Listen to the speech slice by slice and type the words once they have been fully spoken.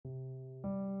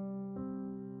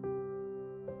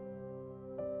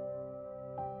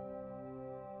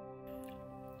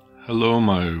Hello,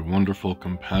 my wonderful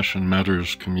Compassion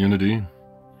Matters community.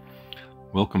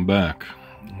 Welcome back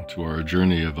to our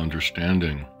journey of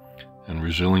understanding and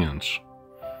resilience.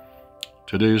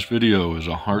 Today's video is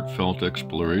a heartfelt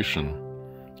exploration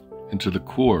into the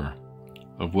core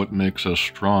of what makes us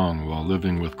strong while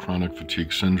living with chronic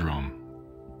fatigue syndrome.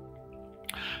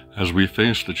 As we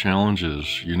face the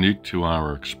challenges unique to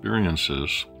our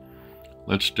experiences,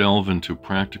 let's delve into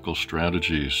practical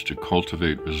strategies to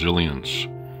cultivate resilience,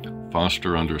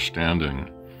 foster understanding,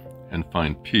 and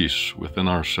find peace within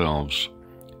ourselves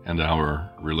and our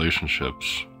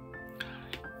relationships.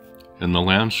 In the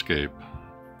landscape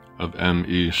of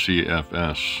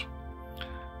MECFS,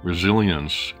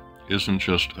 resilience isn't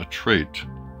just a trait,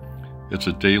 it's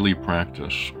a daily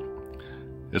practice.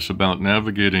 It's about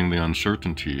navigating the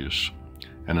uncertainties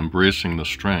and embracing the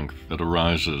strength that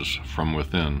arises from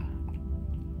within.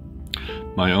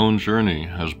 My own journey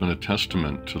has been a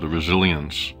testament to the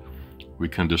resilience we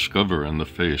can discover in the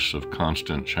face of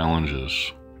constant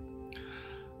challenges.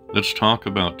 Let's talk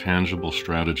about tangible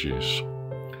strategies.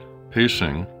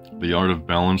 Pacing, the art of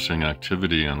balancing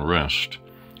activity and rest,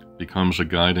 becomes a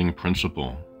guiding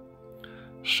principle.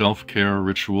 Self-care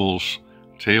rituals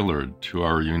tailored to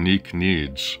our unique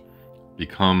needs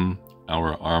become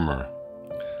our armor.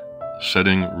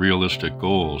 Setting realistic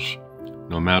goals,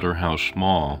 no matter how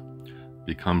small,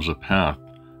 becomes a path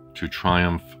to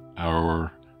triumph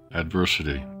our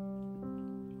adversity.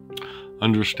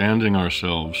 Understanding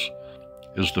ourselves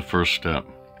is the first step.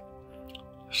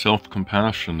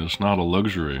 Self-compassion is not a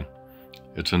luxury,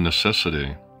 it's a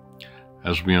necessity.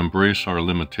 As we embrace our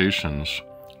limitations,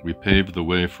 we pave the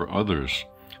way for others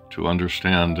to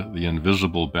understand the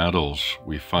invisible battles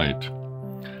we fight.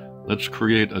 Let's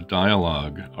create a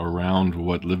dialogue around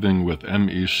what living with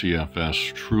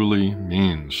MECFS truly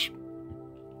means.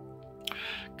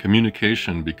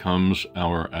 Communication becomes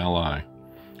our ally.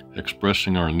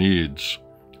 Expressing our needs,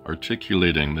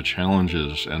 articulating the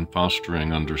challenges, and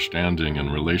fostering understanding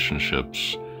in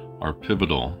relationships are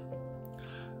pivotal.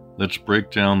 Let's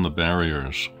break down the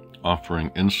barriers,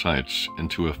 offering insights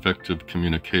into effective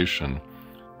communication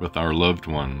with our loved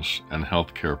ones and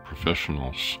healthcare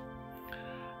professionals.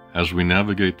 As we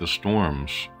navigate the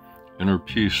storms, inner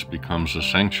peace becomes a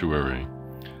sanctuary.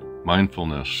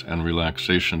 Mindfulness and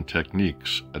relaxation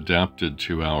techniques adapted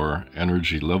to our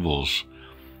energy levels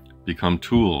become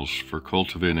tools for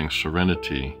cultivating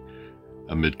serenity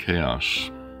amid chaos.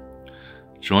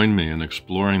 Join me in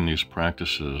exploring these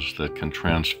practices that can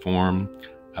transform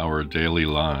our daily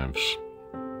lives.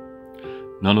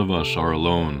 None of us are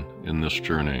alone in this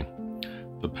journey.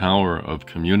 The power of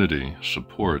community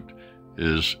support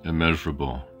is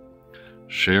immeasurable.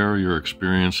 Share your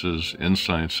experiences,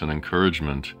 insights, and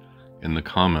encouragement in the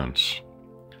comments.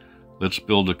 Let's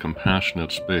build a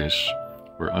compassionate space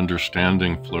where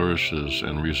understanding flourishes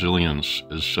and resilience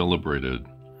is celebrated.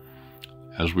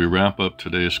 As we wrap up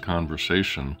today's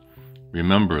conversation,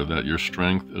 remember that your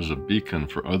strength is a beacon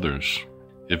for others.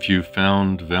 If you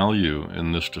found value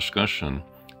in this discussion,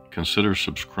 consider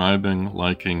subscribing,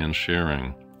 liking, and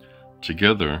sharing.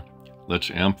 Together, let's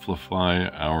amplify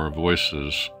our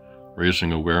voices,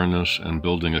 raising awareness and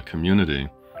building a community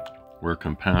where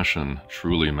compassion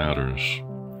truly matters.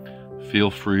 Feel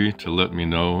free to let me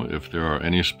know if there are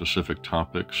any specific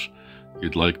topics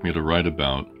you'd like me to write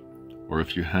about, or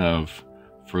if you have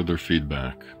further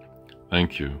feedback.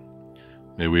 Thank you.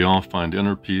 May we all find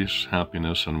inner peace,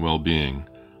 happiness, and well-being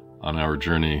on our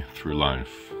journey through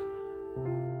life.